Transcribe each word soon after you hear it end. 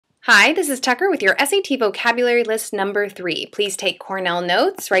Hi, this is Tucker with your SAT vocabulary list number 3. Please take Cornell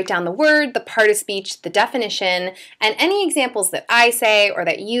notes, write down the word, the part of speech, the definition, and any examples that I say or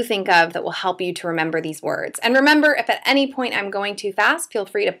that you think of that will help you to remember these words. And remember, if at any point I'm going too fast, feel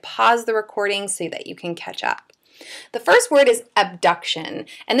free to pause the recording so that you can catch up. The first word is abduction,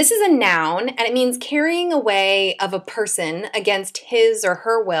 and this is a noun, and it means carrying away of a person against his or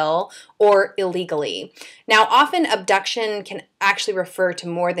her will or illegally. Now, often abduction can actually refer to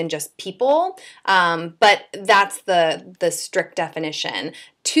more than just people, but that's the strict definition.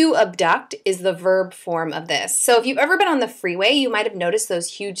 To abduct is the verb form of this. So if you've ever been on the freeway, you might have noticed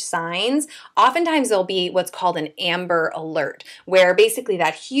those huge signs. Oftentimes there'll be what's called an amber alert, where basically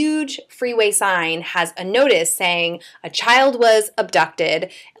that huge freeway sign has a notice saying a child was abducted,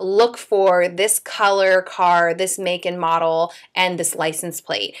 look for this color car, this make and model, and this license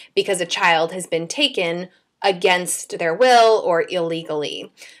plate, because a child has been taken against their will or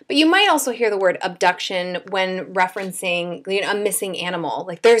illegally. But you might also hear the word abduction when referencing a missing animal.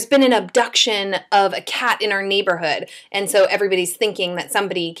 Like there's been an abduction of a cat in our neighborhood, and so everybody's thinking that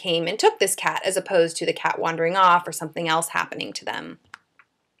somebody came and took this cat as opposed to the cat wandering off or something else happening to them.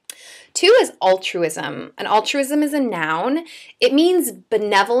 2 is altruism. And altruism is a noun. It means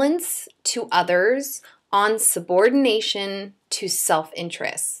benevolence to others on subordination to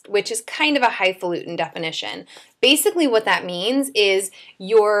self-interest, which is kind of a highfalutin definition. Basically what that means is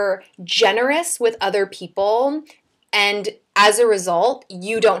you're generous with other people, and as a result,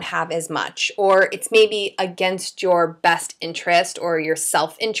 you don't have as much, or it's maybe against your best interest or your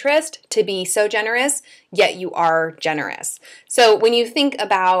self-interest to be so generous, yet you are generous. So when you think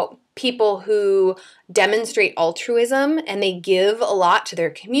about people who demonstrate altruism and they give a lot to their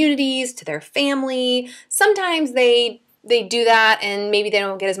communities, to their family, sometimes they do that and maybe they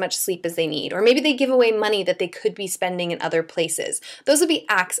don't get as much sleep as they need, or maybe they give away money that they could be spending in other places. Those would be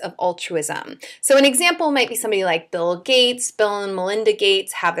acts of altruism. So an example might be somebody like Bill Gates. Bill and Melinda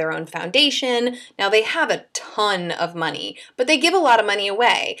Gates have their own foundation. Now they have a ton of money, but they give a lot of money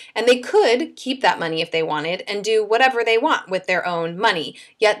away, and they could keep that money if they wanted and do whatever they want with their own money.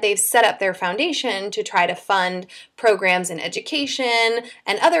 Yet they've set up their foundation to try to fund programs in education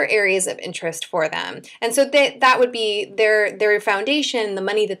and other areas of interest for them. And so that would be their foundation. The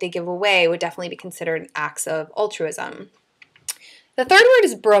money that they give away would definitely be considered acts of altruism. The third word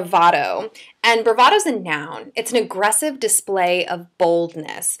is bravado, and bravado is a noun. It's an aggressive display of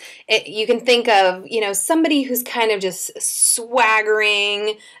boldness. You can think of, somebody who's kind of just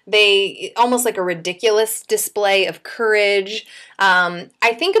swaggering, almost like a ridiculous display of courage.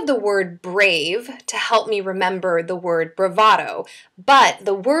 I think of the word brave to help me remember the word bravado, but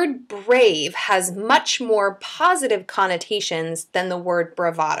the word brave has much more positive connotations than the word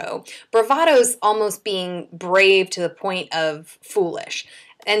bravado. Bravado is almost being brave to the point of foolish.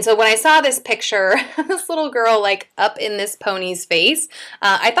 And so when I saw this picture, this little girl like up in this pony's face,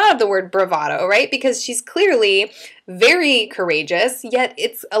 I thought of the word bravado, right? Because she's clearly very courageous, yet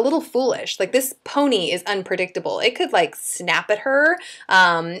it's a little foolish. Like this pony is unpredictable. It could like snap at her,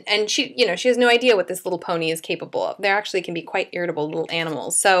 and she has no idea what this little pony is capable of. They actually can be quite irritable little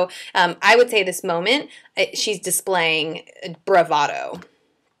animals. So I would say this moment, she's displaying bravado.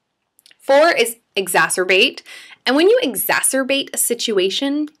 4 is exacerbate. And when you exacerbate a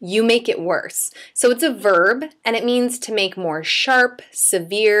situation, you make it worse. So it's a verb, and it means to make more sharp,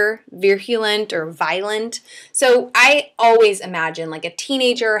 severe, virulent, or violent. So I always imagine like a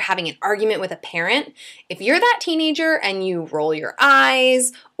teenager having an argument with a parent. If you're that teenager and you roll your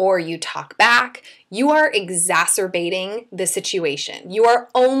eyes or you talk back, you are exacerbating the situation. You are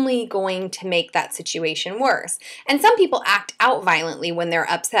only going to make that situation worse. And some people act out violently when they're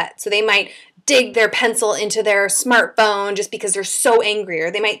upset. So they might dig their pencil into their smartphone just because they're so angry, or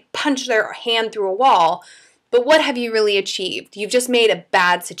they might punch their hand through a wall. But what have you really achieved? You've just made a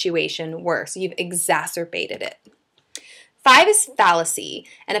bad situation worse. You've exacerbated it. 5 is fallacy,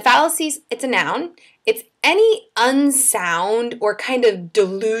 and a fallacy, it's a noun. It's any unsound or kind of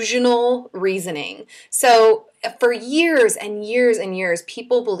delusional reasoning. So for years and years and years,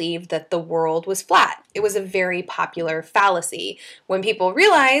 people believed that the world was flat. It was a very popular fallacy. When people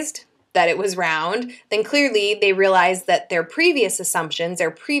realized that it was round, then clearly they realized that their previous assumptions, their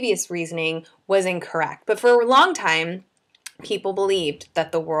previous reasoning was incorrect. But for a long time, people believed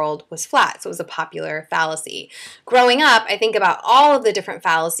that the world was flat, so it was a popular fallacy. Growing up, I think about all of the different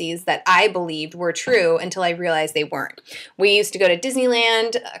fallacies that I believed were true until I realized they weren't. We used to go to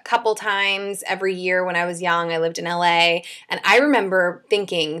Disneyland a couple times every year when I was young. I lived in LA, and I remember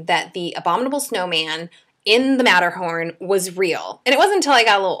thinking that the abominable snowman in the Matterhorn was real. And it wasn't until I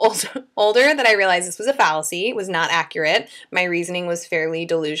got a little older that I realized this was a fallacy. It was not accurate. My reasoning was fairly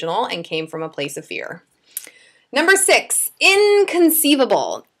delusional and came from a place of fear. Number 6,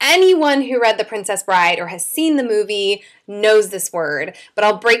 inconceivable. Anyone who read The Princess Bride or has seen the movie knows this word, but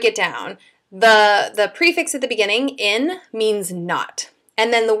I'll break it down. The prefix at the beginning, in, means not.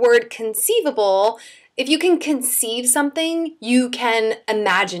 And then the word conceivable, if you can conceive something, you can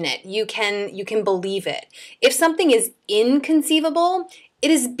imagine it. You can believe it. If something is inconceivable, it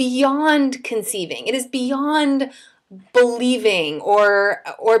is beyond conceiving. It is beyond believing or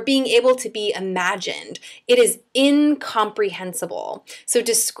being able to be imagined. It is incomprehensible. So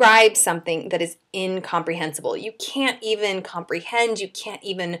describe something that is incomprehensible. You can't even comprehend, you can't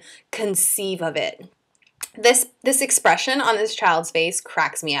even conceive of it. This expression on this child's face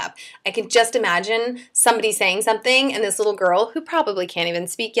cracks me up. I can just imagine somebody saying something and this little girl, who probably can't even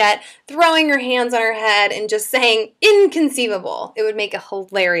speak yet, throwing her hands on her head and just saying, inconceivable. It would make a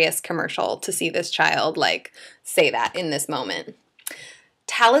hilarious commercial to see this child say that in this moment.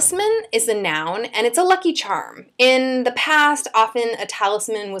 Talisman is a noun, and it's a lucky charm. In the past, often a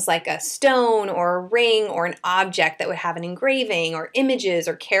talisman was like a stone or a ring or an object that would have an engraving or images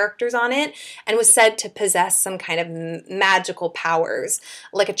or characters on it and was said to possess some kind of magical powers,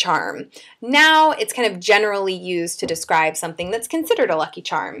 like a charm. Now, it's kind of generally used to describe something that's considered a lucky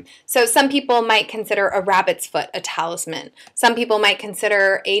charm. So some people might consider a rabbit's foot a talisman. Some people might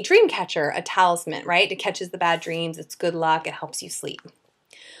consider a dream catcher a talisman, right? It catches the bad dreams, it's good luck, it helps you sleep.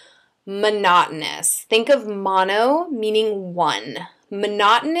 Monotonous. Think of mono meaning one.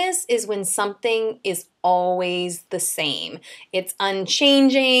 Monotonous is when something is always the same. It's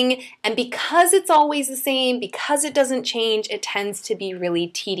unchanging, and because it's always the same, because it doesn't change, it tends to be really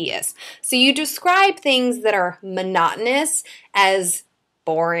tedious. So you describe things that are monotonous as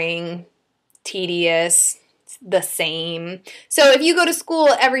boring, tedious, the same. So if you go to school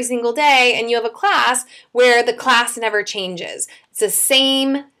every single day and you have a class where the class never changes, it's the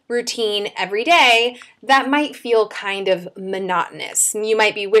same routine every day, that might feel kind of monotonous. You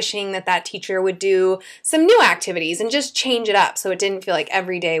might be wishing that teacher would do some new activities and just change it up so it didn't feel like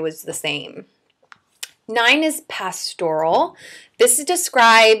every day was the same. 9 is pastoral. This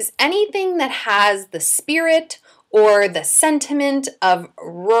describes anything that has the spirit or the sentiment of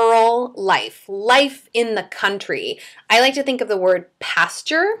rural life, life in the country. I like to think of the word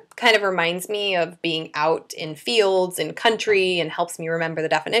pasture, kind of reminds me of being out in fields and country and helps me remember the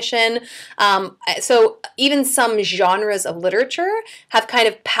definition. So even some genres of literature have kind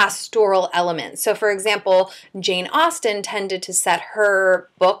of pastoral elements. So for example, Jane Austen tended to set her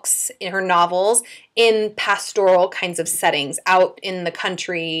books, in her novels, in pastoral kinds of settings, out in the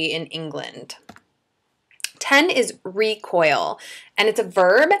country in England. 10 is recoil, and it's a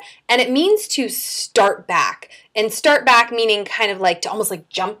verb, and it means to start back. And start back meaning kind of like to almost like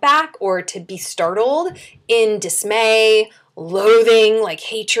jump back or to be startled in dismay, loathing, like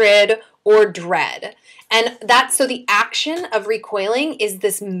hatred, or dread. And so the action of recoiling is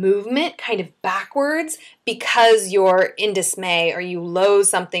this movement kind of backwards because you're in dismay or you loathe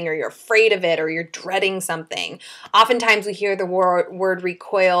something or you're afraid of it or you're dreading something. Oftentimes we hear the word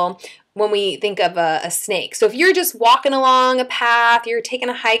recoil when we think of a snake. So if you're just walking along a path, you're taking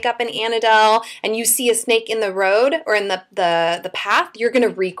a hike up in Annandale, and you see a snake in the road or in the path, you're going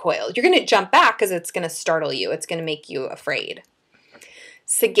to recoil. You're going to jump back because it's going to startle you. It's going to make you afraid.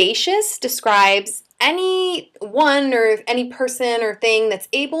 Sagacious describes anyone or any person or thing that's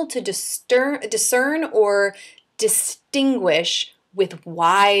able to discern or distinguish with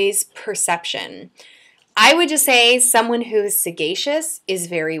wise perception. I would just say someone who's sagacious is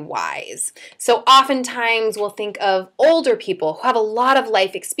very wise. So oftentimes we'll think of older people who have a lot of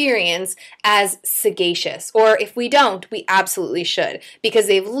life experience as sagacious. Or if we don't, we absolutely should, because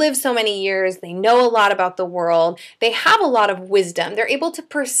they've lived so many years, they know a lot about the world, they have a lot of wisdom, they're able to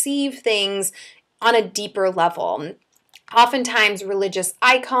perceive things on a deeper level. Oftentimes, religious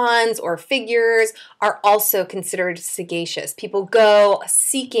icons or figures are also considered sagacious. People go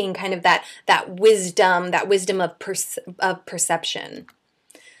seeking kind of that wisdom of perception.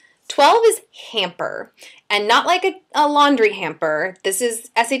 12 is hamper, and not like a laundry hamper. This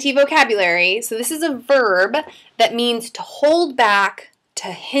is SAT vocabulary, so this is a verb that means to hold back, to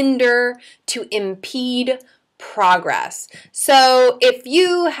hinder, to impede progress. So if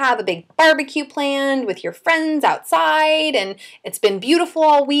you have a big barbecue planned with your friends outside and it's been beautiful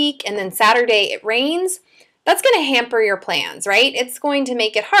all week and then Saturday it rains, that's going to hamper your plans, right? It's going to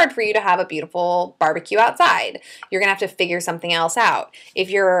make it hard for you to have a beautiful barbecue outside. You're going to have to figure something else out. If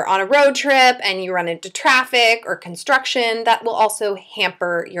you're on a road trip and you run into traffic or construction, that will also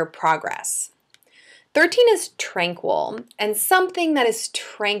hamper your progress. 13 is tranquil, and something that is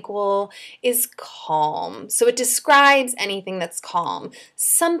tranquil is calm. So it describes anything that's calm.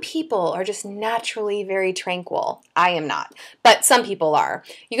 Some people are just naturally very tranquil. I am not, but some people are.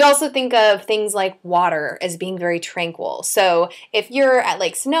 You can also think of things like water as being very tranquil. So if you're at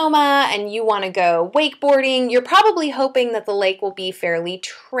Lake Sonoma and you want to go wakeboarding, you're probably hoping that the lake will be fairly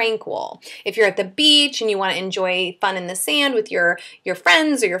tranquil. If you're at the beach and you want to enjoy fun in the sand with your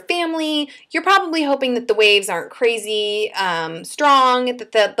friends or your family, you're probably hoping that the waves aren't crazy strong,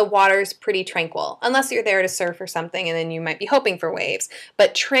 that the water's pretty tranquil, unless you're there to surf or something, and then you might be hoping for waves.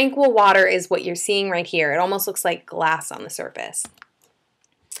 But tranquil water is what you're seeing right here. It almost looks like glass on the surface.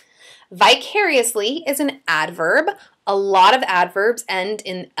 Vicariously is an adverb. A lot of adverbs end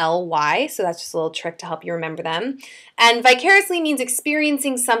in ly, so that's just a little trick to help you remember them. And vicariously means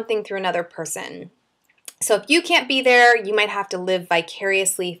experiencing something through another person. So if you can't be there, you might have to live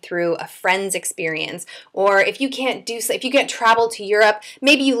vicariously through a friend's experience. Or if you can't travel to Europe,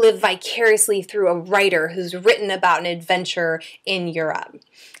 maybe you live vicariously through a writer who's written about an adventure in Europe.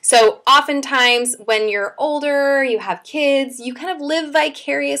 So oftentimes when you're older, you have kids, you kind of live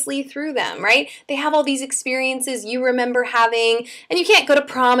vicariously through them, right? They have all these experiences you remember having, and you can't go to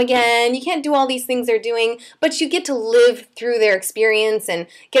prom again, you can't do all these things they're doing, but you get to live through their experience and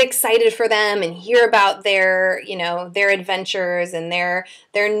get excited for them and hear about their adventures and their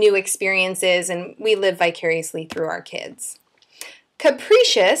new experiences, and we live vicariously through our kids.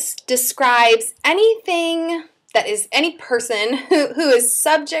 Capricious describes anything that is any person who is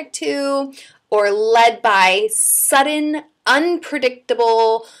subject to or led by sudden,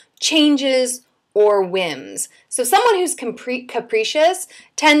 unpredictable changes or whims. So someone who's capricious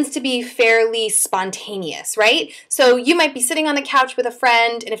tends to be fairly spontaneous, right? So you might be sitting on the couch with a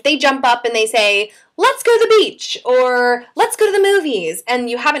friend, and if they jump up and they say, let's go to the beach, or let's go to the movies, and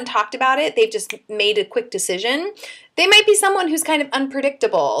you haven't talked about it, they've just made a quick decision, they might be someone who's kind of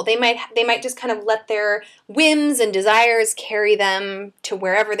unpredictable. They might just kind of let their whims and desires carry them to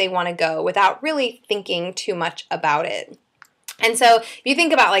wherever they want to go without really thinking too much about it. And so if you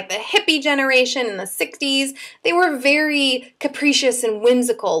think about like the hippie generation in the 60s, they were very capricious and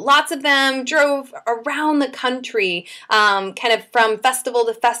whimsical. Lots of them drove around the country, kind of from festival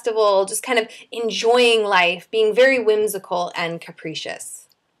to festival, just kind of enjoying life, being very whimsical and capricious.